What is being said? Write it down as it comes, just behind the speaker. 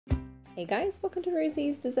Hey guys, welcome to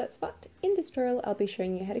Rosie's Dessert Spot. In this tutorial I'll be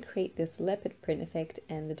showing you how to create this leopard print effect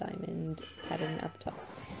and the diamond pattern up top.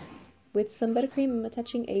 With some buttercream I'm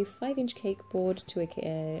attaching a 5-inch cake board to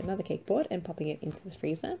another cake board and popping it into the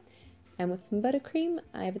freezer. And with some buttercream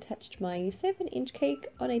I've attached my 7-inch cake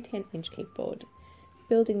on a 10-inch cake board.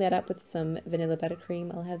 Building that up with some vanilla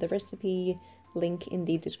buttercream, I'll have the recipe link in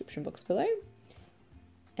the description box below.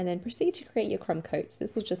 And then proceed to create your crumb coats.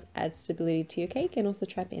 This will just add stability to your cake and also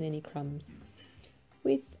trap in any crumbs.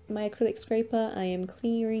 With my acrylic scraper, I am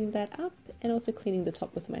clearing that up and also cleaning the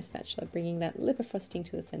top with my spatula, bringing that Leopard frosting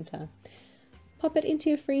to the center. Pop it into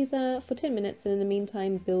your freezer for 10 minutes and in the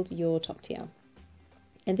meantime build your top tier.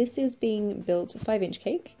 And this is being built, a 5-inch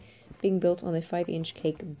cake, being built on a 5-inch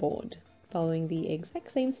cake board. Following the exact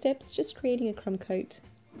same steps, just creating a crumb coat,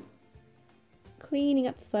 cleaning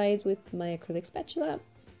up the sides with my acrylic spatula,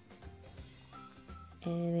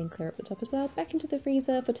 and then clear up the top as well, back into the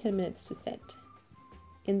freezer for 10 minutes to set.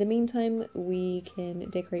 In the meantime, we can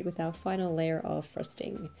decorate with our final layer of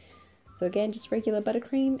frosting. So again, just regular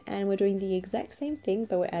buttercream, and we're doing the exact same thing,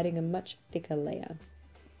 but we're adding a much thicker layer.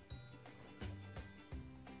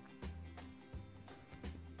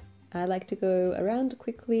 I like to go around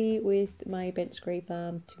quickly with my bench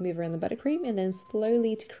scraper to move around the buttercream, and then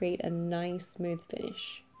slowly to create a nice smooth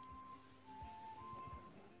finish.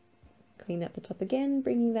 Clean up the top again,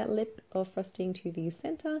 bringing that lip of frosting to the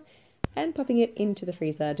center and popping it into the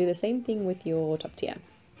freezer. Do the same thing with your top tier.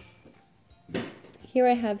 Here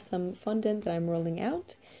I have some fondant that I'm rolling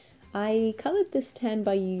out. I colored this tan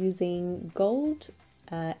by using gold,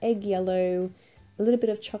 egg yellow, a little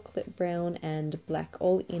bit of chocolate brown and black,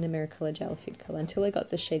 all in Americolor gel food color until I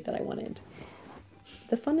got the shade that I wanted.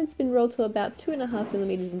 The fondant's been rolled to about 2.5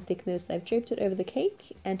 millimeters in thickness. I've draped it over the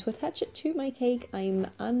cake, and to attach it to my cake, I'm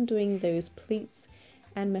undoing those pleats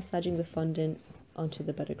and massaging the fondant onto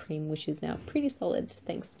the buttercream, which is now pretty solid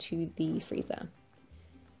thanks to the freezer.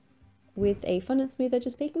 With a fondant smoother,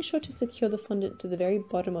 just making sure to secure the fondant to the very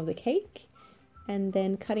bottom of the cake, and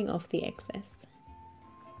then cutting off the excess.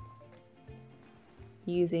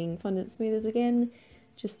 Using fondant smoothers again,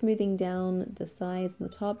 just smoothing down the sides and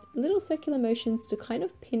the top, little circular motions to kind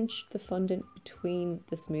of pinch the fondant between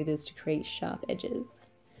the smoothers to create sharp edges.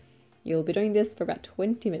 You'll be doing this for about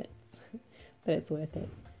 20 minutes, but it's worth it.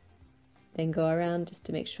 Then go around just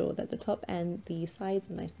to make sure that the top and the sides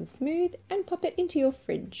are nice and smooth, and pop it into your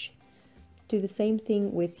fridge. Do the same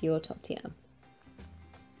thing with your top tier.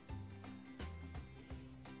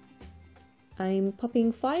 I'm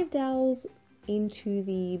popping 5 dowels into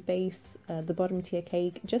the base, the bottom tier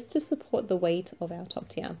cake, just to support the weight of our top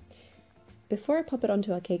tier. Before I pop it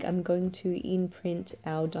onto our cake, I'm going to imprint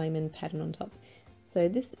our diamond pattern on top. So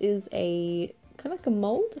this is a kind of like a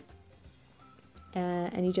mold,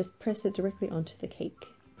 and you just press it directly onto the cake.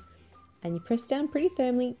 And you press down pretty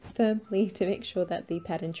firmly to make sure that the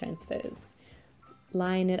pattern transfers.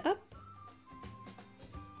 Line it up.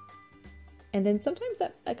 And then sometimes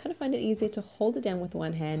I kind of find it easier to hold it down with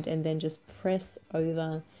one hand and then just press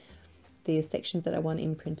over the sections that I want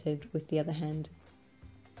imprinted with the other hand.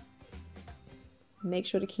 Make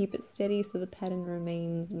sure to keep it steady so the pattern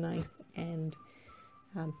remains nice and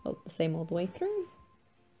well, the same all the way through.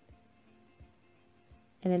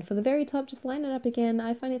 And then for the very top, just line it up again.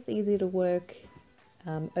 I find it's easier to work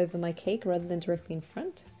over my cake rather than directly in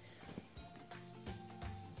front.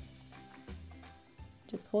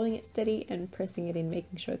 Just holding it steady and pressing it in,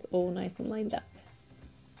 making sure it's all nice and lined up.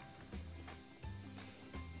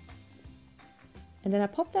 And then I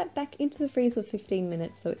pop that back into the freezer for 15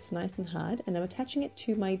 minutes so it's nice and hard, and I'm attaching it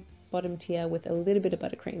to my bottom tier with a little bit of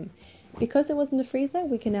buttercream. Because it was in the freezer,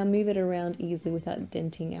 we can now move it around easily without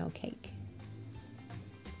denting our cake.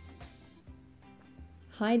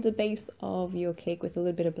 Hide the base of your cake with a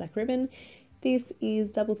little bit of black ribbon. This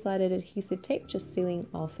is double-sided adhesive tape, just sealing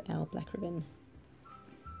off our black ribbon.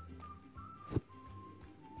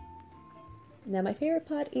 Now my favorite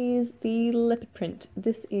part is the leopard print.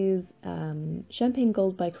 This is champagne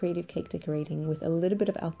gold by Creative Cake Decorating with a little bit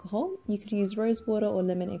of alcohol. You could use rose water or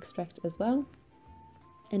lemon extract as well.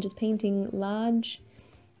 And just painting large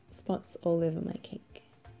spots all over my cake.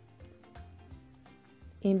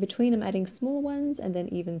 In between I'm adding smaller ones and then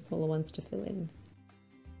even smaller ones to fill in.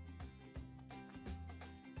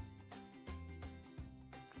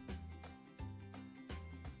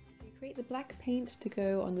 Create the black paint to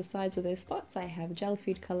go on the sides of those spots. I have gel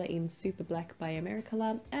food color in Super Black by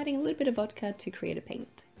Americolor, adding a little bit of vodka to create a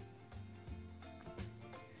paint.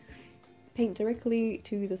 Paint directly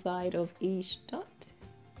to the side of each dot.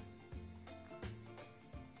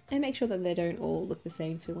 And make sure that they don't all look the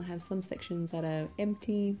same, so we'll have some sections that are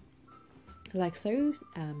empty like so.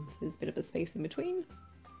 So there's a bit of a space in between.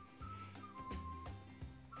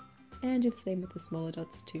 And do the same with the smaller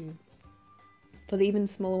dots too. For the even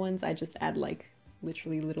smaller ones, I just add like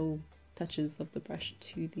literally little touches of the brush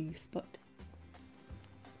to the spot.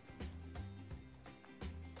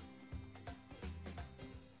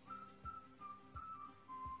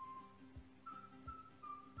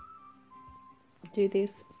 Do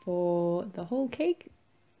this for the whole cake.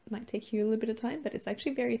 Might take you a little bit of time, but it's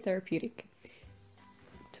actually very therapeutic.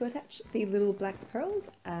 To attach the little black pearls,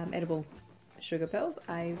 edible sugar pearls,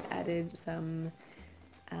 I've added some,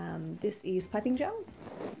 this is piping gel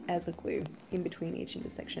as a glue in between each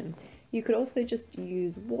intersection. You could also just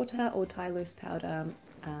use water or Tylose powder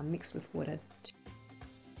mixed with water.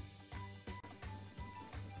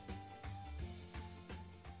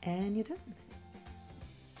 And you're done.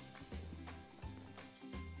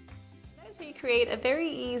 So you create a very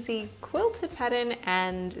easy quilted pattern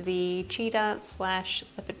and the cheetah /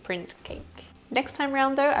 leopard print cake. Next time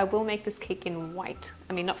round though, I will make this cake in white.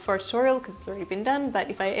 I mean, not for a tutorial because it's already been done, but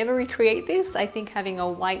if I ever recreate this, I think having a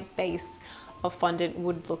white base of fondant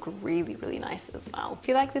would look really, really nice as well. If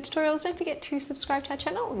you like the tutorials, don't forget to subscribe to our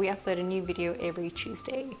channel. We upload a new video every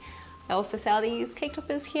Tuesday. I also sell these cake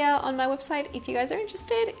toppers here on my website if you guys are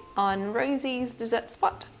interested, on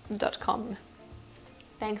rosiesdessertspot.com.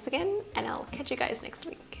 Thanks again, and I'll catch you guys next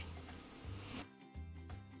week.